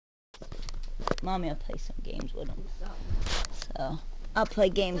Mommy will play some games with him. So, I'll play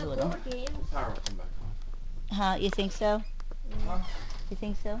games with him. Power will come back on. Huh? You think so? Huh? You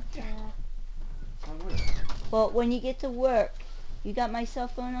think so? Yeah. I would. Well, when you get to work, you got my cell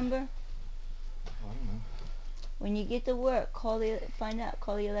phone number? I don't know. When you get to work, call the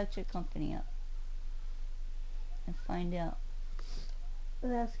electric company up and find out.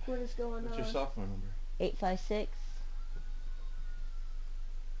 Ask what is going on. What's your cell phone number? 856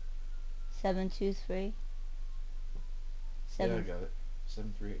 723 Yeah, I got it.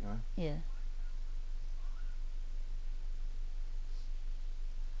 7389. Yeah.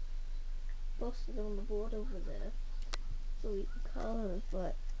 Posted on the board over there, so we can call her.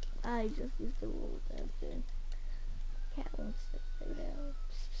 But I just used the roll that thing. Cat wants to lay down.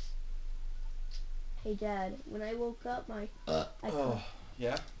 Hey Dad, when I woke up,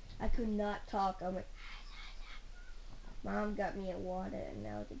 Yeah? I could not talk. I'm like, Mom got me a water and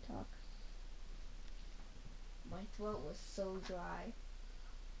now I can talk. My throat was so dry.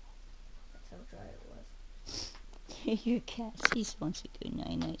 That's how dry it was. Your cat, she just wants to go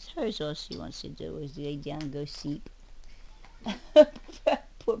night-nights. Hers, all she wants to do is lay down and go sleep.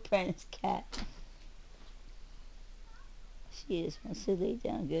 Poor Brennan's cat. She just wants to lay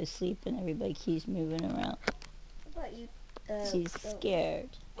down and go sleep, and everybody keeps moving around. How about you? She's scared.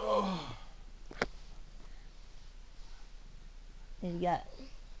 You got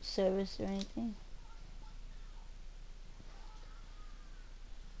service or anything?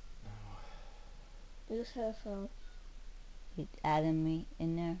 No. Use her phone. You adding me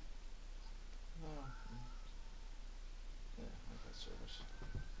in there? No. Yeah, I got service.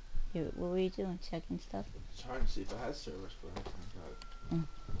 What were you doing? Checking stuff? Trying to see if I had service, but I got it. Mm.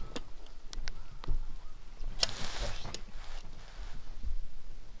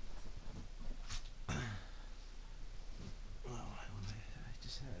 I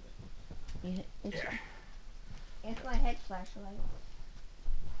just had it. Yeah. It's my head flashlight.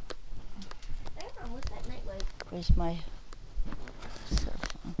 Damn, what's that nightlight? Where's my cell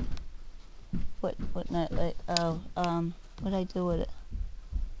phone? What nightlight? Oh, what'd I do with it?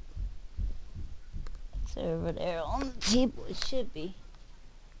 It's over there on the table. It should be.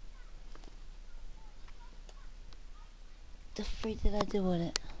 The freak did I do with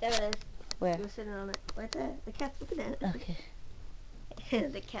it? There it is. Where? You're sitting on it. Right there. The cat's looking at it. Okay.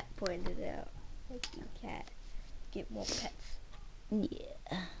 The cat pointed it out. Thank you, cat. Get more pets.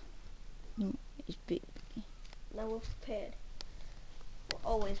 Yeah. It's big. Now we're prepared. We're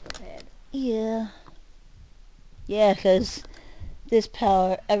always prepared. Yeah. Yeah, 'cause this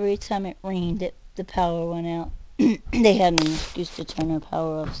power, every time it rained, the power went out. They had an excuse to turn the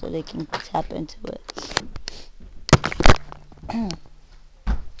power off so they can tap into it.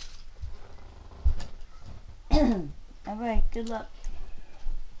 Alright, good luck.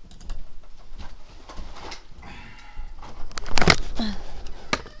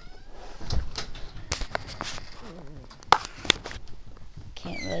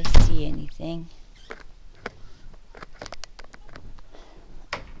 Can't really see anything.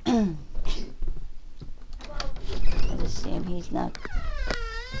 Just see him, he's not.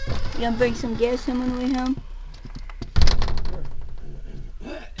 You gonna bring some gas home on the way home?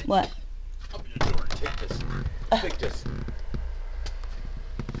 What? Open your door. Take this. Take this.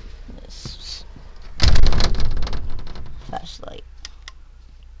 This flashlight.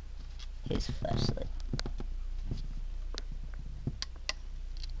 His flashlight.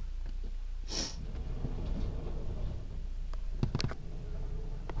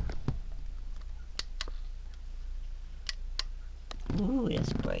 Ooh,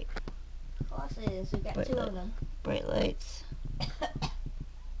 that's bright. Of course it is. We got Bright two light. of them. Bright lights.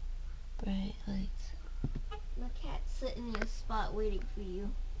 Bright lights. The cat's sitting in a spot waiting for you.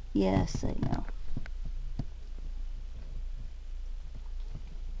 Yes, I know.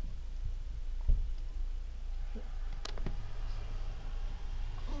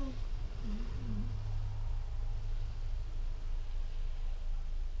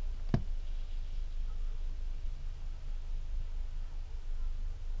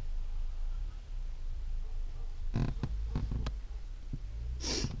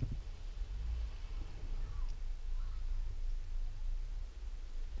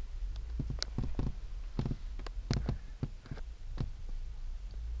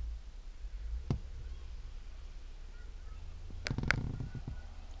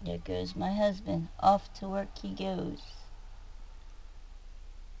 There goes my husband. Off to work he goes.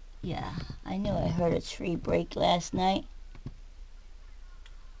 Yeah, I know I heard a tree break last night.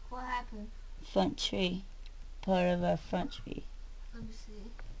 What happened? Front tree. Part of our front tree. Let me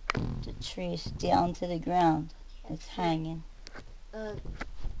see. The tree is down to the ground. It's hanging. Wait.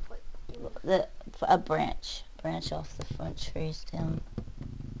 Look. a branch off the front trees down.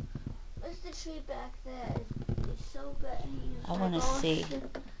 Mr. Tree back there is so bad. He's I want to see.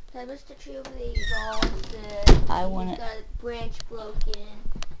 That Mr. Tree over there is all sick. I want He's to. got a branch broken.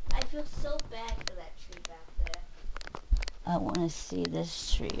 I feel so bad for that tree back there. I want to see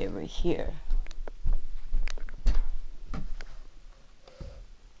this tree over here.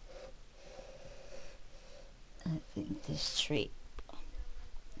 I think this tree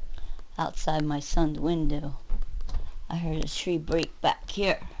outside my son's window. I heard a tree break back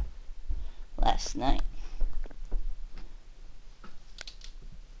here last night.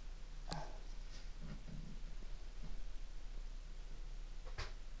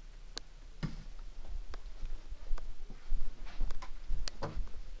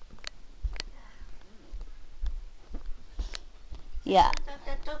 Yeah.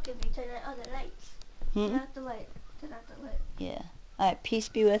 Don't give me turn out the lights. Turn out the light. Turn out the light. Yeah. All right. Peace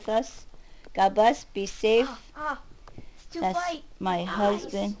be with us. God bless. Be safe. It's too That's bright. my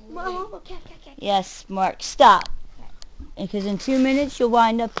husband. Whoa. Yes, Mark. Stop. Because in 2 minutes you'll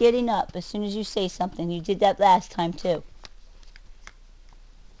wind up getting up as soon as you say something. You did that last time too.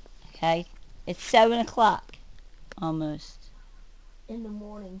 Okay? It's 7 o'clock. Almost. In the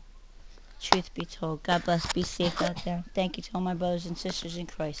morning. Truth be told. God bless. Be safe out there. Thank you to all my brothers and sisters in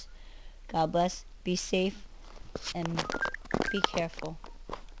Christ. God bless. Be safe and be careful.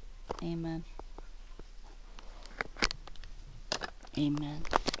 Amen. Amen.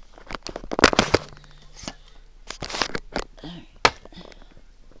 All right.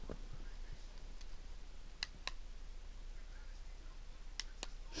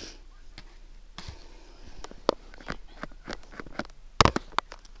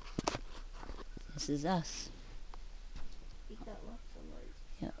 This is us. We got lots of lights.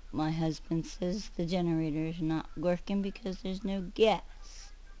 Yeah, my husband says the generator is not working because there's no gas.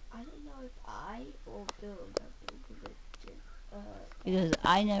 I don't know if I or Bill got over the Because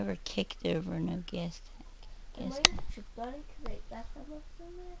I never kicked over no gas tank. I might have tripped on it because last time I was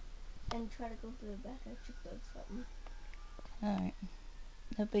in there and tried to go to the back, I tripped on something. Alright.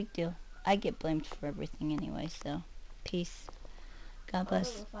 No big deal. I get blamed for everything anyway, so peace. God I don't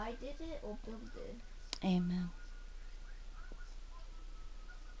bless. know if I did it or Bill did. Amen.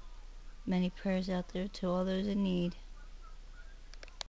 Many prayers out there to all those in need.